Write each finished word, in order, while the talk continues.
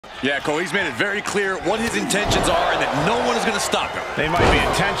Yeah, Cole, he's made it very clear what his intentions are and that no one is going to stop him. They might be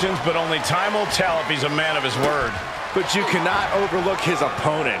intentions, but only time will tell if he's a man of his word. But you cannot overlook his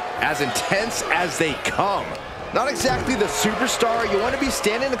opponent. As intense as they come. Not exactly the superstar you want to be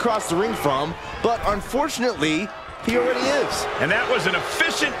standing across the ring from, but unfortunately, he already is. And that was an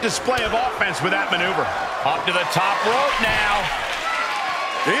efficient display of offense with that maneuver. Up to the top rope now.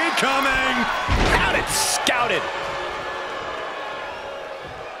 Incoming! Out it, scouted.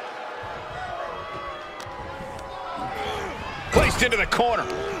 Placed into the corner.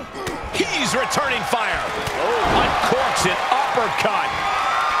 He's returning fire. Uncorks an uppercut.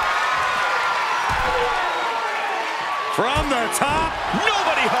 From the top.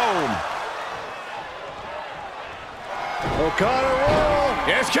 Nobody home. O'Connor roll.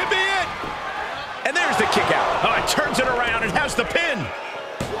 This could be it. And there's the kick out. Oh, it turns it around and has the pin.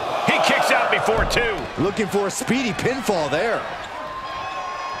 He kicks out before two. Looking for a speedy pinfall there.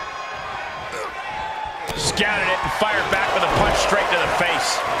 Scouted it and fired back with a punch straight to the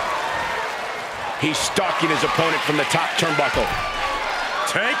face. He's stalking his opponent from the top turnbuckle.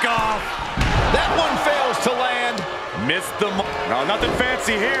 Take off. That one fails to land. Missed the no, nothing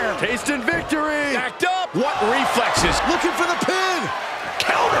fancy here. Tasting victory. Backed up. What reflexes? Looking for the pin.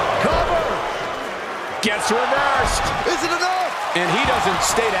 Counter. Cover. Gets reversed. Is it enough? And he doesn't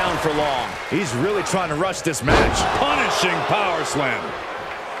stay down for long. He's really trying to rush this match. Punishing power slam.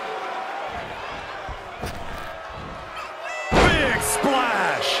 Big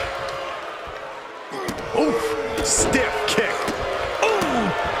splash. Oof. Stiff kick.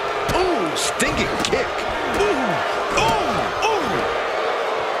 Ooh. Ooh. Stinking kick. Ooh. Ooh. Ooh.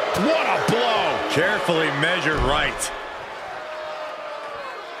 What a blow. Carefully measured right.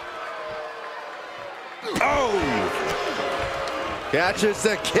 Oh. Catches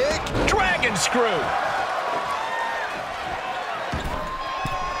the kick. Dragon screw.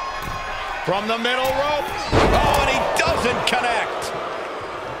 From the middle rope. Oh, and he doesn't connect.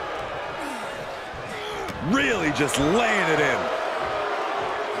 Really just laying it in.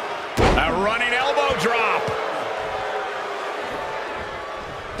 A running elbow drop.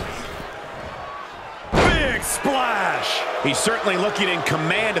 Big splash. He's certainly looking in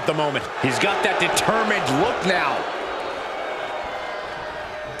command at the moment. He's got that determined look now.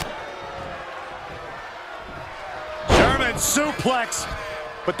 German suplex.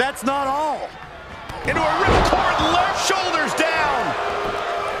 But that's not all. Into a ripcord, left shoulders down.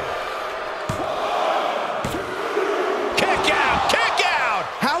 Kick out, kick out.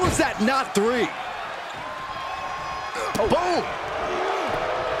 How is that not three? Oh. Boom.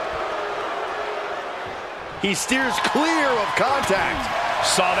 He steers clear of contact.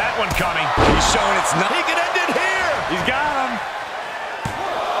 Saw that one coming. He's showing it's not. He can end it here. He's got him.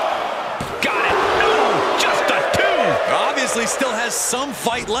 Got it. No, just a two. Obviously still has some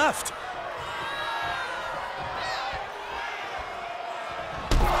fight left.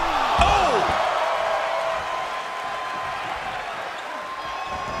 Oh!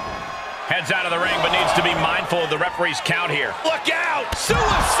 Heads out of the ring, but needs to be mindful of the referee's count here. Look out!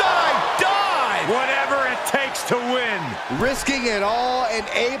 Suicide dive! Whatever it takes to win. Risking it all and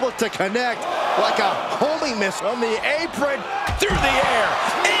able to connect like a homing miss from the apron. Through the air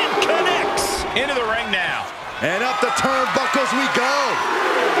and connects. Into the ring now. And up the turnbuckles we go.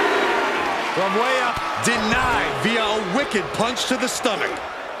 From way up, denied via a wicked punch to the stomach.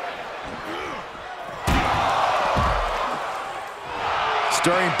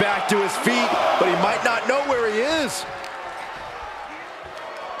 Stirring back to his feet, but he might not know where he is.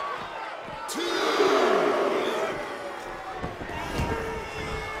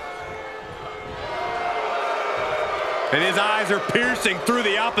 And his eyes are piercing through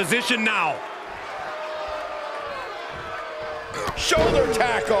the opposition now. Shoulder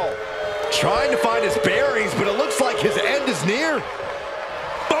tackle. Trying to find his bearings, but it looks like his end is near.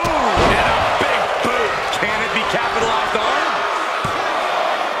 Boom! And a big boot. Can it be capitalized on?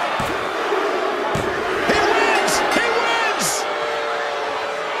 He wins! He wins!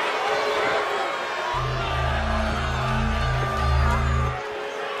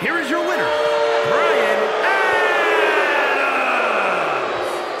 Here is your winner, Brian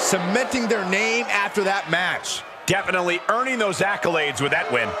Adams! Cementing their name after that match. Definitely earning those accolades with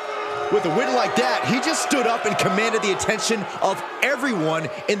that win. With a win like that, he just stood up and commanded the attention of everyone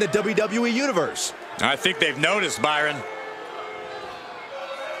in the WWE Universe. I think they've noticed, Byron.